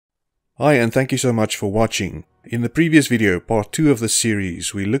Hi, and thank you so much for watching. In the previous video, part 2 of the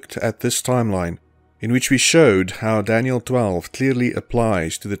series, we looked at this timeline in which we showed how Daniel 12 clearly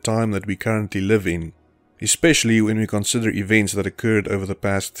applies to the time that we currently live in, especially when we consider events that occurred over the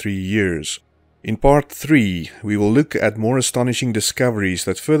past 3 years. In part 3, we will look at more astonishing discoveries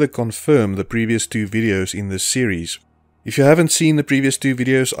that further confirm the previous 2 videos in this series. If you haven't seen the previous 2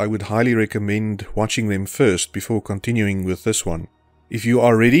 videos, I would highly recommend watching them first before continuing with this one. If you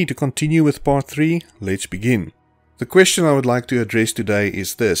are ready to continue with part 3, let's begin. The question I would like to address today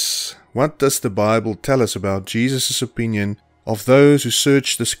is this: what does the Bible tell us about Jesus' opinion of those who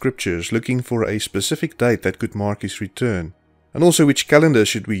search the scriptures looking for a specific date that could mark his return? And also, which calendar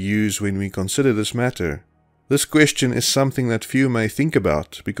should we use when we consider this matter? This question is something that few may think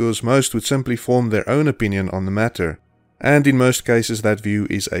about, because most would simply form their own opinion on the matter, and in most cases that view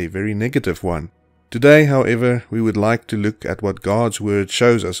is a very negative one. Today, however, we would like to look at what God's Word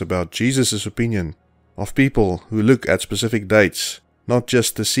shows us about Jesus' opinion of people who look at specific dates, not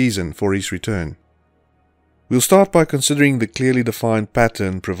just the season for his return. We'll start by considering the clearly defined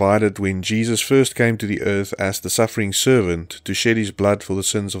pattern provided when Jesus first came to the earth as the suffering servant to shed his blood for the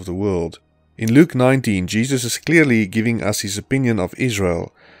sins of the world. In Luke 19, Jesus is clearly giving us his opinion of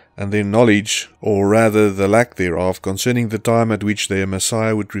Israel and their knowledge, or rather the lack thereof, concerning the time at which their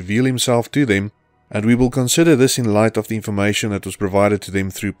Messiah would reveal himself to them, and we will consider this in light of the information that was provided to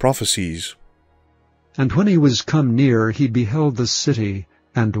them through prophecies. And when he was come near, he beheld the city,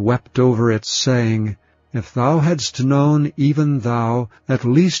 and wept over it, saying, If thou hadst known, even thou, at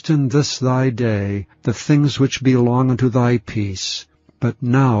least in this thy day, the things which belong unto thy peace, but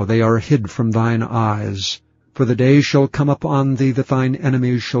now they are hid from thine eyes. For the day shall come upon thee that thine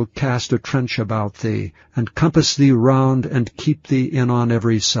enemies shall cast a trench about thee, and compass thee round, and keep thee in on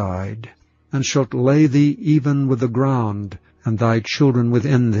every side, and shalt lay thee even with the ground, and thy children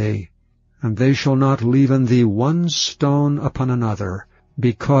within thee. And they shall not leave in thee one stone upon another,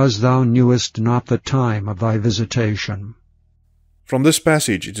 because thou knewest not the time of thy visitation. From this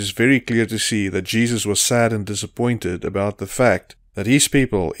passage, it is very clear to see that Jesus was sad and disappointed about the fact that his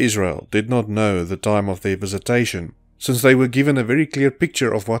people, Israel, did not know the time of their visitation, since they were given a very clear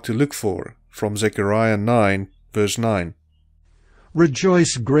picture of what to look for, from Zechariah 9, verse 9.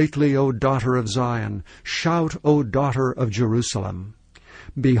 Rejoice greatly, O daughter of Zion! Shout, O daughter of Jerusalem!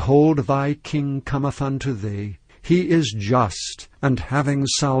 Behold, thy king cometh unto thee. He is just, and having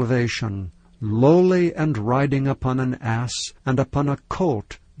salvation, lowly, and riding upon an ass, and upon a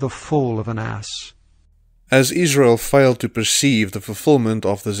colt, the foal of an ass. As Israel failed to perceive the fulfillment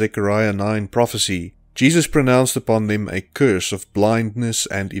of the Zechariah 9 prophecy, Jesus pronounced upon them a curse of blindness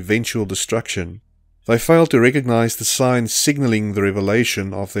and eventual destruction. They failed to recognize the signs signaling the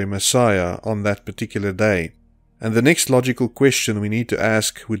revelation of their Messiah on that particular day. And the next logical question we need to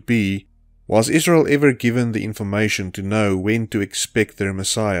ask would be, was Israel ever given the information to know when to expect their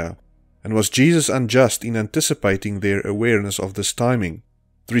Messiah? And was Jesus unjust in anticipating their awareness of this timing?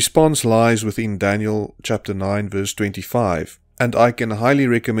 The response lies within Daniel chapter 9 verse 25, and I can highly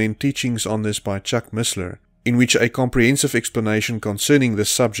recommend teachings on this by Chuck Missler, in which a comprehensive explanation concerning this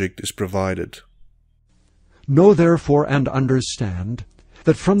subject is provided. Know therefore and understand,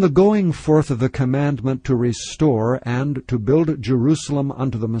 that from the going forth of the commandment to restore and to build Jerusalem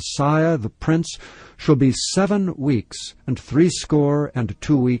unto the Messiah the Prince shall be 7 weeks, and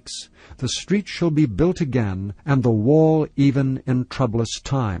 62 weeks. The street shall be built again, and the wall even in troublous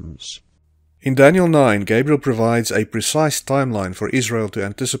times. In Daniel 9, Gabriel provides a precise timeline for Israel to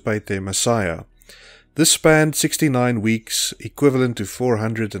anticipate their Messiah. This spanned 69 weeks, equivalent to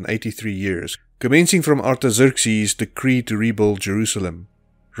 483 years, commencing from Artaxerxes' decree to rebuild Jerusalem.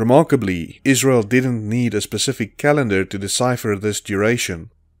 Remarkably, Israel didn't need a specific calendar to decipher this duration.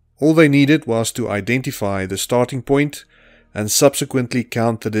 All they needed was to identify the starting point and subsequently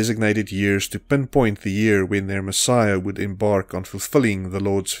count the designated years to pinpoint the year when their Messiah would embark on fulfilling the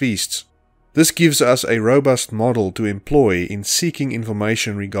Lord's feasts. This gives us a robust model to employ in seeking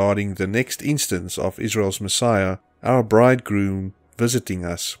information regarding the next instance of Israel's Messiah, our bridegroom, visiting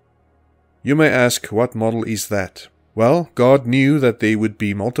us. You may ask, what model is that? Well, God knew that there would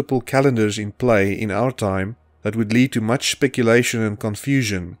be multiple calendars in play in our time that would lead to much speculation and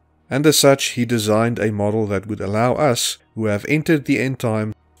confusion, and as such he designed a model that would allow us, who have entered the end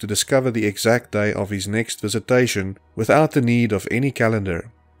time, to discover the exact day of his next visitation without the need of any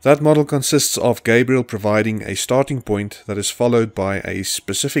calendar. That model consists of Gabriel providing a starting point that is followed by a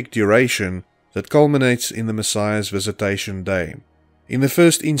specific duration that culminates in the Messiah's visitation day. In the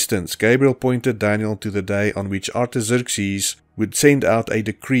first instance, Gabriel pointed Daniel to the day on which Artaxerxes would send out a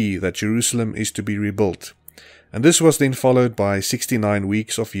decree that Jerusalem is to be rebuilt, and this was then followed by 69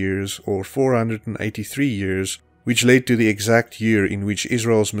 weeks of years, or 483 years, which led to the exact year in which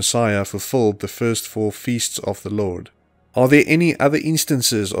Israel's Messiah fulfilled the first 4 feasts of the Lord. Are there any other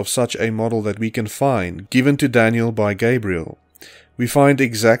instances of such a model that we can find, given to Daniel by Gabriel? We find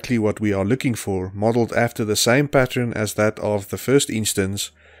exactly what we are looking for, modeled after the same pattern as that of the first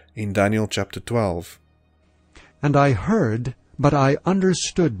instance in Daniel chapter 12. And I heard, but I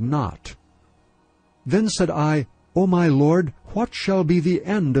understood not. Then said I, O my Lord, what shall be the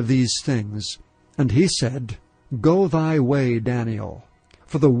end of these things? And he said, Go thy way, Daniel,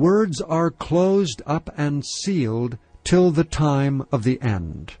 for the words are closed up and sealed till the time of the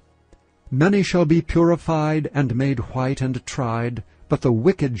end. Many shall be purified and made white and tried, but the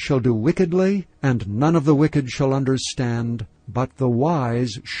wicked shall do wickedly, and none of the wicked shall understand, but the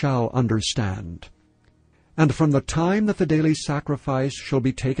wise shall understand. And from the time that the daily sacrifice shall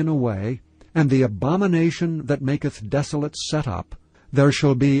be taken away, and the abomination that maketh desolate set up, there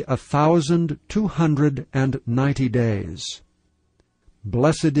shall be 1,290 days.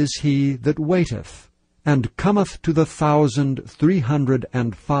 Blessed is he that waiteth, and cometh to the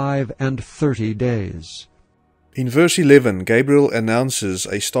 1,335 days. In verse 11, Gabriel announces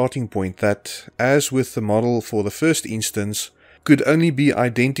a starting point that, as with the model for the first instance, could only be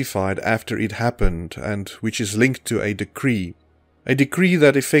identified after it happened, and which is linked to a decree. A decree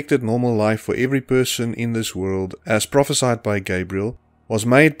that affected normal life for every person in this world, as prophesied by Gabriel, was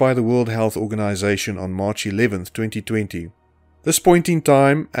made by the World Health Organization on March 11, 2020. This point in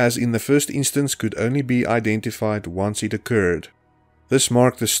time, as in the first instance, could only be identified once it occurred. This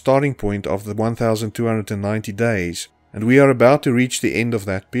marked the starting point of the 1,290 days, and we are about to reach the end of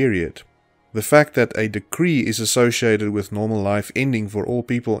that period. The fact that a decree is associated with normal life ending for all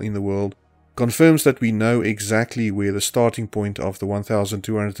people in the world confirms that we know exactly where the starting point of the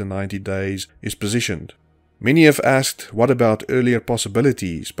 1,290 days is positioned. Many have asked what about earlier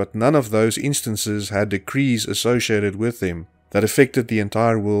possibilities, but none of those instances had decrees associated with them that affected the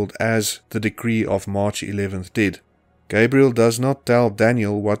entire world as the decree of March 11th did. Gabriel does not tell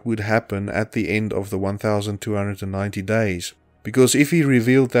Daniel what would happen at the end of the 1,290 days, because if he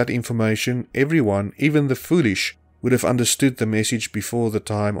revealed that information, everyone, even the foolish, would have understood the message before the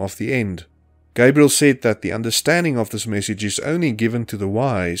time of the end. Gabriel said that the understanding of this message is only given to the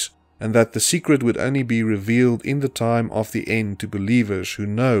wise, and that the secret would only be revealed in the time of the end to believers who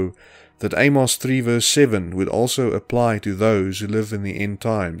know that Amos 3 verse 7 would also apply to those who live in the end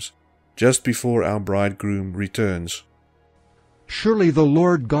times, just before our bridegroom returns. Surely the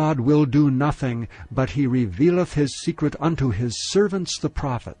Lord God will do nothing, but he revealeth his secret unto his servants the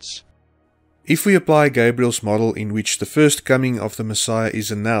prophets. If we apply Gabriel's model in which the first coming of the Messiah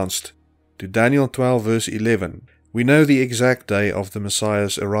is announced to Daniel 12 verse 11, we know the exact day of the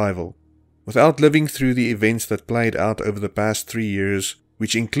Messiah's arrival. Without living through the events that played out over the past 3 years,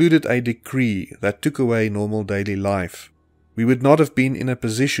 which included a decree that took away normal daily life, we would not have been in a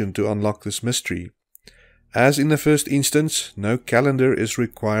position to unlock this mystery. As in the first instance, no calendar is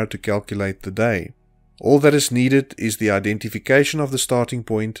required to calculate the day. All that is needed is the identification of the starting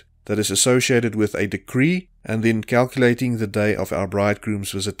point that is associated with a decree, and then calculating the day of our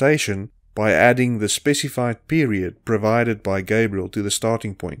bridegroom's visitation by adding the specified period provided by Gabriel to the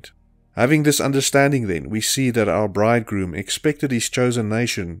starting point. Having this understanding then, we see that our bridegroom expected his chosen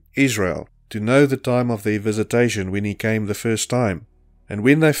nation, Israel, to know the time of their visitation when he came the first time, and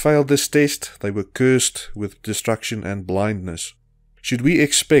when they failed this test, they were cursed with destruction and blindness. Should we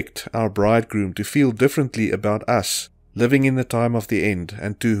expect our bridegroom to feel differently about us, living in the time of the end,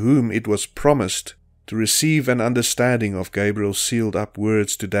 and to whom it was promised to receive an understanding of Gabriel's sealed up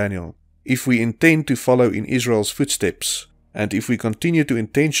words to Daniel? If we intend to follow in Israel's footsteps, and if we continue to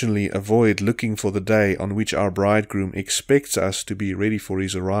intentionally avoid looking for the day on which our bridegroom expects us to be ready for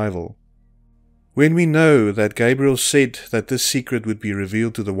his arrival. When we know that Gabriel said that this secret would be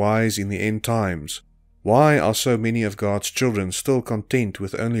revealed to the wise in the end times, why are so many of God's children still content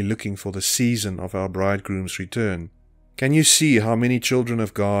with only looking for the season of our bridegroom's return? Can you see how many children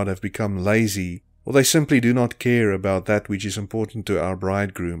of God have become lazy, or they simply do not care about that which is important to our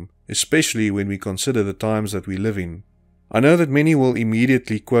bridegroom, especially when we consider the times that we live in? I know that many will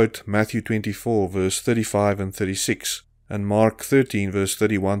immediately quote Matthew 24 verse 35 and 36 and Mark 13 verse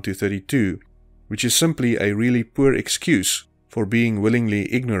 31 to 32, which is simply a really poor excuse for being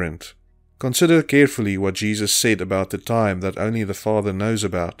willingly ignorant. Consider carefully what Jesus said about the time that only the Father knows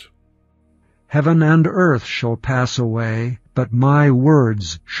about. Heaven and earth shall pass away, but my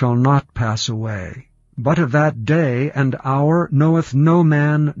words shall not pass away. But of that day and hour knoweth no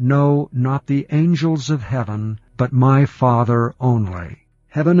man, no, not the angels of heaven, but my Father only.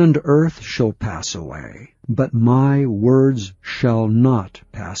 Heaven and earth shall pass away, but my words shall not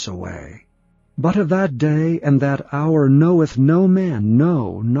pass away. But of that day and that hour knoweth no man,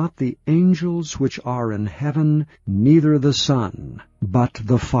 no, not the angels which are in heaven, neither the Son, but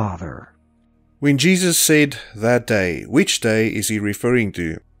the Father. When Jesus said that day, which day is he referring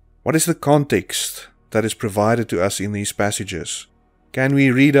to? What is the context that is provided to us in these passages? Can we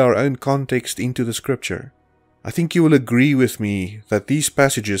read our own context into the scripture? I think you will agree with me that these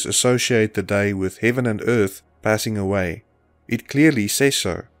passages associate the day with heaven and earth passing away. It clearly says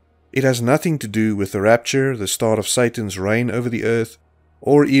so. It has nothing to do with the rapture, the start of Satan's reign over the earth,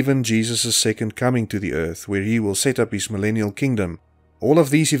 or even Jesus' second coming to the earth, where he will set up his millennial kingdom. All of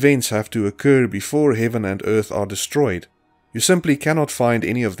these events have to occur before heaven and earth are destroyed. You simply cannot find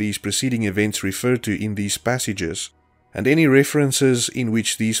any of these preceding events referred to in these passages, and any references in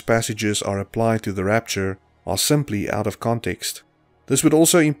which these passages are applied to the rapture are simply out of context. This would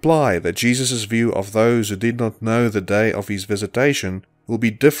also imply that Jesus' view of those who did not know the day of his visitation will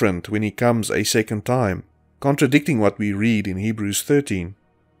be different when he comes a second time, contradicting what we read in Hebrews 13.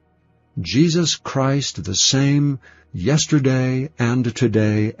 Jesus Christ the same, yesterday and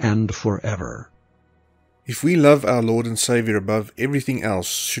today and forever. If we love our Lord and Savior above everything else,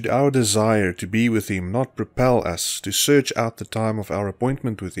 should our desire to be with him not propel us to search out the time of our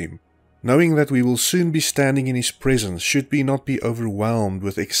appointment with him? Knowing that we will soon be standing in his presence, should we not be overwhelmed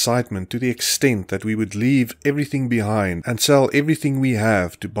with excitement to the extent that we would leave everything behind and sell everything we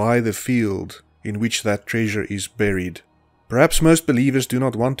have to buy the field in which that treasure is buried? Perhaps most believers do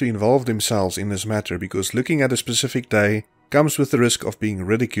not want to involve themselves in this matter because looking at a specific day comes with the risk of being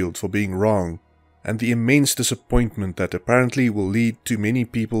ridiculed for being wrong, and the immense disappointment that apparently will lead to many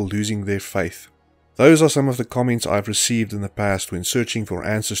people losing their faith. Those are some of the comments I've received in the past when searching for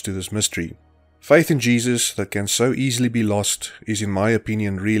answers to this mystery. Faith in Jesus that can so easily be lost is, in my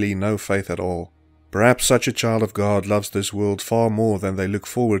opinion, really no faith at all. Perhaps such a child of God loves this world far more than they look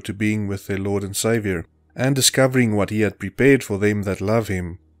forward to being with their Lord and Savior, and discovering what he had prepared for them that love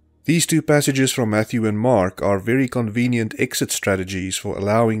him. These two passages from Matthew and Mark are very convenient exit strategies for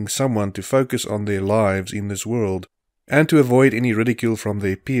allowing someone to focus on their lives in this world, and to avoid any ridicule from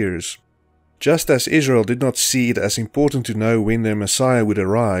their peers. Just as Israel did not see it as important to know when their Messiah would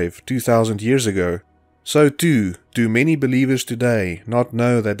arrive 2,000 years ago, so too do many believers today not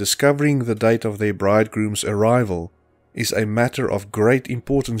know that discovering the date of their bridegroom's arrival is a matter of great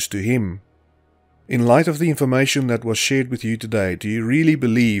importance to him. In light of the information that was shared with you today, do you really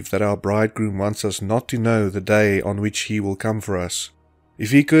believe that our bridegroom wants us not to know the day on which he will come for us? If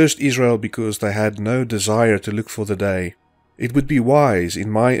he cursed Israel because they had no desire to look for the day, it would be wise,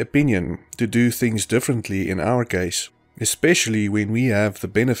 in my opinion, to do things differently in our case, especially when we have the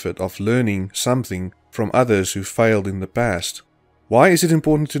benefit of learning something from others who failed in the past. Why is it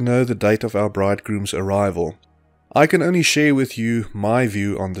important to know the date of our bridegroom's arrival? I can only share with you my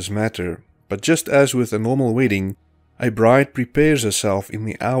view on this matter, but just as with a normal wedding, a bride prepares herself in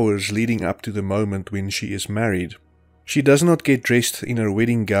the hours leading up to the moment when she is married. She does not get dressed in her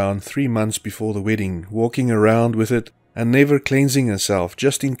wedding gown 3 months before the wedding, walking around with it and never cleansing herself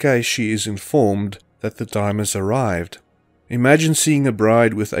just in case she is informed that the time has arrived. Imagine seeing a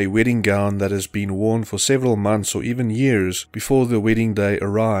bride with a wedding gown that has been worn for several months or even years before the wedding day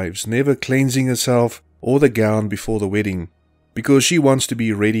arrives, never cleansing herself or the gown before the wedding, because she wants to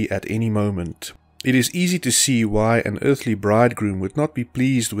be ready at any moment. It is easy to see why an earthly bridegroom would not be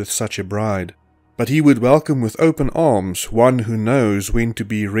pleased with such a bride, but he would welcome with open arms one who knows when to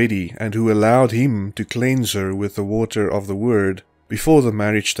be ready and who allowed him to cleanse her with the water of the word before the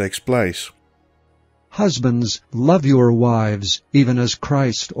marriage takes place. Husbands, love your wives, even as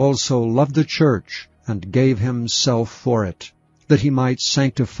Christ also loved the church, and gave himself for it, that he might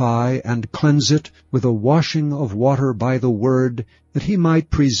sanctify and cleanse it with a washing of water by the word, that he might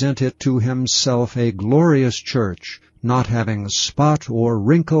present it to himself a glorious church, not having spot or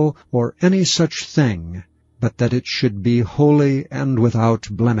wrinkle or any such thing, but that it should be holy and without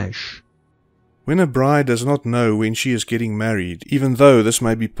blemish. When a bride does not know when she is getting married, even though this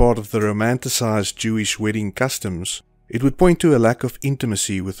may be part of the romanticized Jewish wedding customs, it would point to a lack of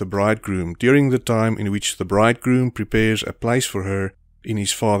intimacy with the bridegroom during the time in which the bridegroom prepares a place for her in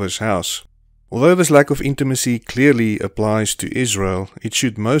his father's house. Although this lack of intimacy clearly applies to Israel, it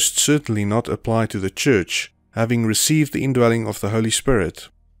should most certainly not apply to the church, having received the indwelling of the Holy Spirit.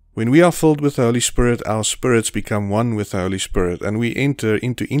 When we are filled with the Holy Spirit, our spirits become one with the Holy Spirit, and we enter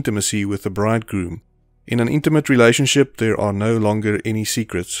into intimacy with the bridegroom. In an intimate relationship, there are no longer any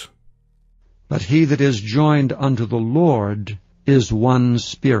secrets. But he that is joined unto the Lord is one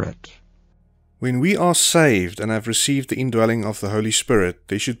spirit. When we are saved and have received the indwelling of the Holy Spirit,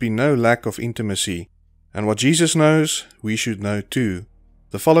 there should be no lack of intimacy, And what Jesus knows, we should know too.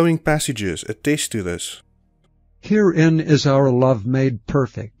 The following passages attest to this. Herein is our love made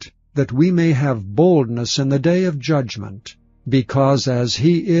perfect, that we may have boldness in the day of judgment, because as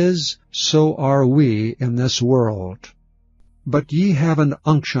he is, so are we in this world. But ye have an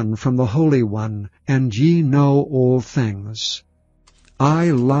unction from the Holy One, and ye know all things.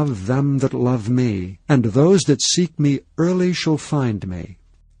 I love them that love me, and those that seek me early shall find me.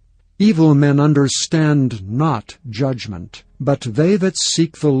 Evil men understand not judgment, but they that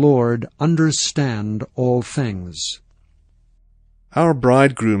seek the Lord understand all things. Our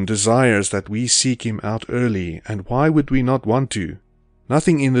bridegroom desires that we seek him out early, and why would we not want to?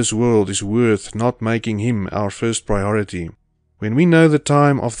 Nothing in this world is worth not making him our first priority. When we know the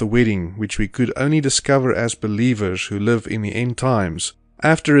time of the wedding, which we could only discover as believers who live in the end times,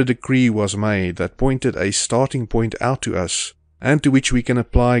 after a decree was made that pointed a starting point out to us, and to which we can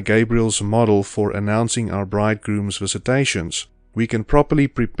apply Gabriel's model for announcing our bridegroom's visitations, we can properly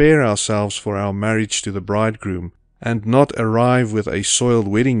prepare ourselves for our marriage to the bridegroom, and not arrive with a soiled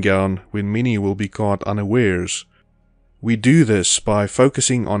wedding gown when many will be caught unawares. We do this by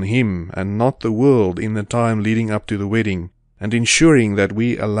focusing on him and not the world in the time leading up to the wedding, and ensuring that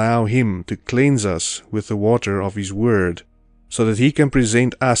we allow him to cleanse us with the water of his word, so that he can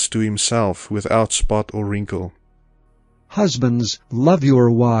present us to himself without spot or wrinkle. Husbands, love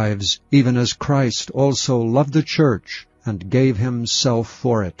your wives, even as Christ also loved the church, and gave himself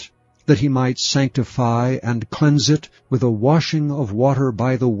for it, that he might sanctify and cleanse it with a washing of water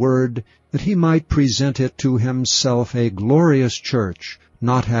by the word, that he might present it to himself a glorious church,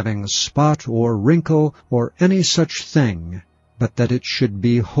 not having spot or wrinkle or any such thing, but that it should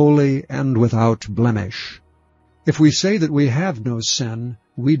be holy and without blemish. If we say that we have no sin,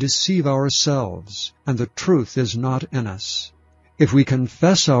 we deceive ourselves, and the truth is not in us. If we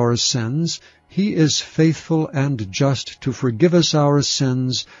confess our sins, he is faithful and just to forgive us our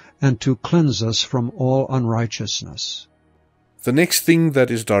sins and to cleanse us from all unrighteousness. The next thing that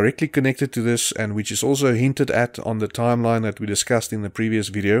is directly connected to this, and which is also hinted at on the timeline that we discussed in the previous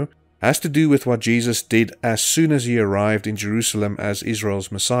video, has to do with what Jesus did as soon as he arrived in Jerusalem as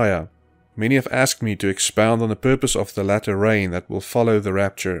Israel's Messiah. Many have asked me to expound on the purpose of the latter rain that will follow the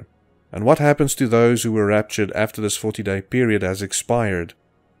rapture, and what happens to those who were raptured after this 40-day period has expired.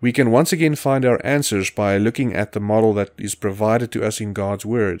 We can once again find our answers by looking at the model that is provided to us in God's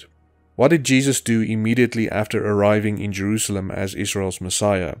Word. What did Jesus do immediately after arriving in Jerusalem as Israel's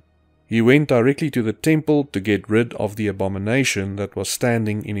Messiah? He went directly to the temple to get rid of the abomination that was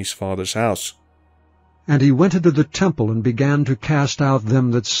standing in his Father's house. And he went into the temple and began to cast out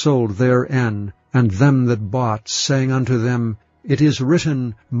them that sold therein, and them that bought, saying unto them, It is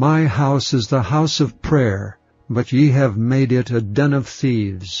written, My house is the house of prayer, but ye have made it a den of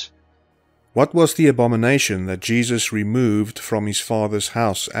thieves. What was the abomination that Jesus removed from his Father's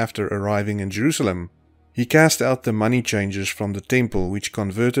house after arriving in Jerusalem? He cast out the money changers from the temple, which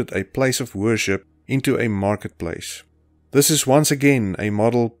converted a place of worship into a marketplace. This is once again a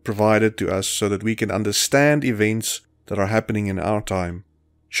model provided to us so that we can understand events that are happening in our time.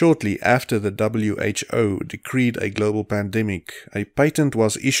 Shortly after the WHO decreed a global pandemic, a patent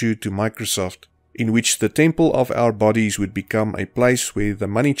was issued to Microsoft in which the temple of our bodies would become a place where the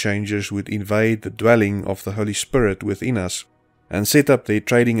money changers would invade the dwelling of the Holy Spirit within us and set up their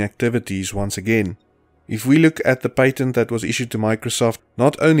trading activities once again. If we look at the patent that was issued to Microsoft,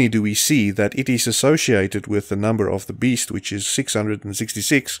 not only do we see that it is associated with the number of the beast, which is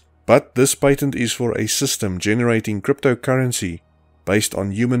 666, but this patent is for a system generating cryptocurrency based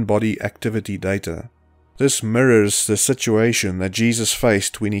on human body activity data. This mirrors the situation that Jesus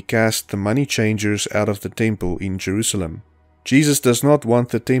faced when he cast the money changers out of the temple in Jerusalem. Jesus does not want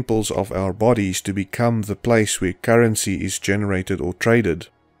the temples of our bodies to become the place where currency is generated or traded.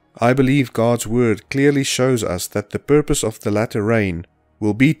 I believe God's word clearly shows us that the purpose of the latter rain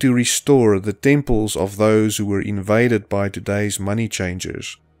will be to restore the temples of those who were invaded by today's money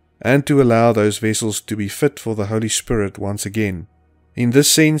changers, and to allow those vessels to be fit for the Holy Spirit once again. In this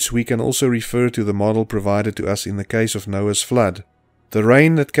sense, we can also refer to the model provided to us in the case of Noah's flood. The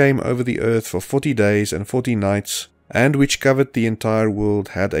rain that came over the earth for 40 days and 40 nights, and which covered the entire world,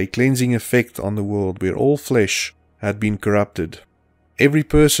 had a cleansing effect on the world where all flesh had been corrupted. Every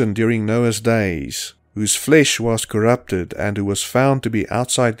person during Noah's days, whose flesh was corrupted and who was found to be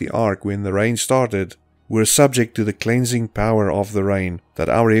outside the ark when the rain started, were subject to the cleansing power of the rain that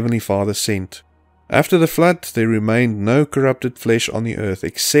our Heavenly Father sent. After the flood, there remained no corrupted flesh on the earth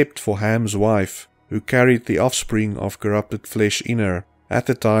except for Ham's wife, who carried the offspring of corrupted flesh in her at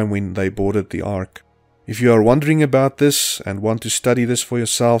the time when they boarded the ark. If you are wondering about this and want to study this for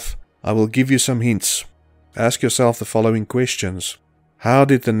yourself, I will give you some hints. ask yourself the following questions. How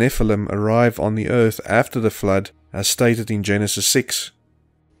did the Nephilim arrive on the earth after the flood, as stated in Genesis 6?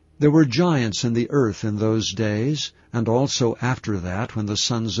 There were giants in the earth in those days, and also after that, when the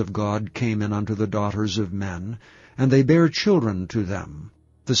sons of God came in unto the daughters of men, and they bare children to them.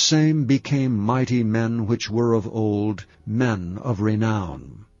 The same became mighty men which were of old, men of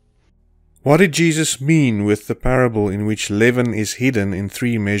renown. What did Jesus mean with the parable in which leaven is hidden in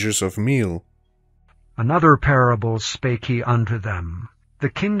 3 measures of meal? Another parable spake he unto them. The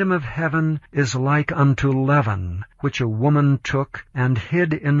kingdom of heaven is like unto leaven, which a woman took and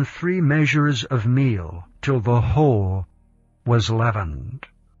hid in 3 measures of meal, till the whole was leavened.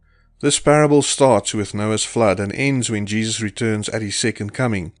 This parable starts with Noah's flood and ends when Jesus returns at his second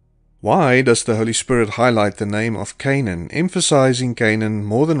coming. Why does the Holy Spirit highlight the name of Canaan, emphasizing Canaan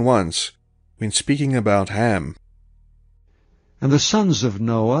more than once when speaking about Ham? And the sons of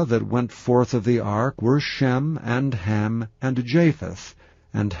Noah that went forth of the ark were Shem, and Ham, and Japheth.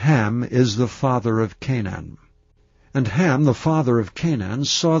 And Ham is the father of Canaan. And Ham, the father of Canaan,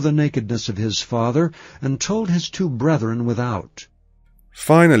 saw the nakedness of his father, and told his 2 brethren without.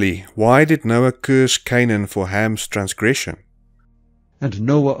 Finally, why did Noah curse Canaan for Ham's transgression? And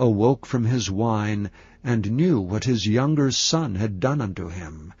Noah awoke from his wine, and knew what his younger son had done unto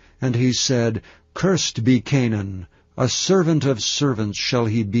him. And he said, Cursed be Canaan, a servant of servants shall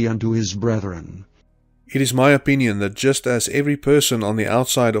he be unto his brethren. It is my opinion that just as every person on the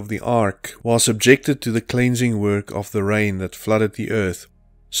outside of the ark was subjected to the cleansing work of the rain that flooded the earth,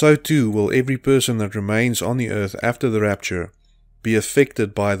 so too will every person that remains on the earth after the rapture be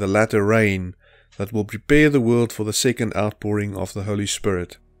affected by the latter rain that will prepare the world for the second outpouring of the Holy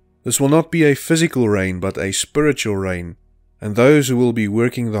Spirit. This will not be a physical rain, but a spiritual rain, and those who will be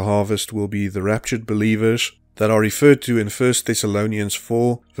working the harvest will be the raptured believers that are referred to in 1 Thessalonians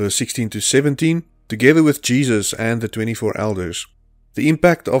 4, verse 16 to 17, together with Jesus and the 24 elders. The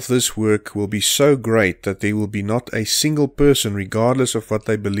impact of this work will be so great that there will be not a single person, regardless of what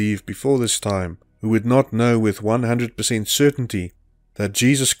they believe before this time, who would not know with 100% certainty that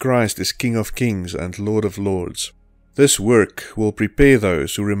Jesus Christ is King of Kings and Lord of Lords. This work will prepare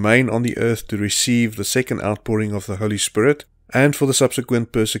those who remain on the earth to receive the second outpouring of the Holy Spirit and for the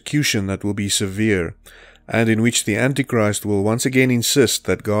subsequent persecution that will be severe, and in which the Antichrist will once again insist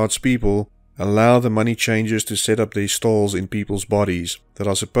that God's people allow the money changers to set up their stalls in people's bodies that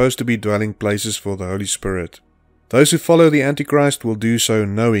are supposed to be dwelling places for the Holy Spirit. Those who follow the Antichrist will do so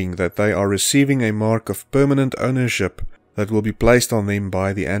knowing that they are receiving a mark of permanent ownership that will be placed on them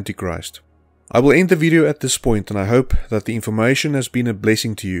by the Antichrist. I will end the video at this point, and I hope that the information has been a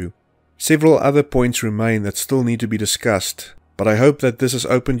blessing to you. Several other points remain that still need to be discussed, but I hope that this has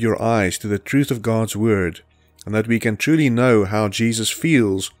opened your eyes to the truth of God's Word, and that we can truly know how Jesus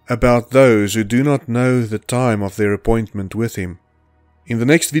feels about those who do not know the time of their appointment with Him. In the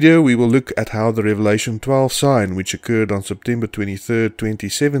next video we will look at how the Revelation 12 sign, which occurred on September 23,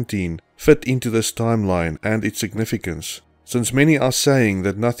 2017, fit into this timeline and its significance, since many are saying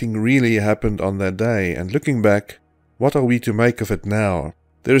that nothing really happened on that day, and looking back, what are we to make of it now?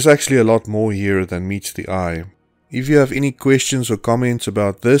 There is actually a lot more here than meets the eye. If you have any questions or comments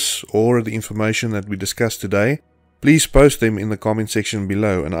about this or the information that we discussed today, please post them in the comment section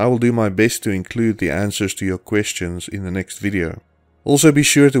below, and I will do my best to include the answers to your questions in the next video. Also be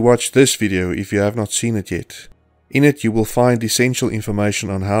sure to watch this video if you have not seen it yet. In it you will find essential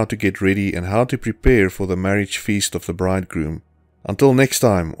information on how to get ready and how to prepare for the marriage feast of the bridegroom. Until next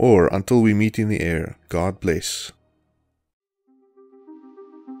time, or until we meet in the air, God bless.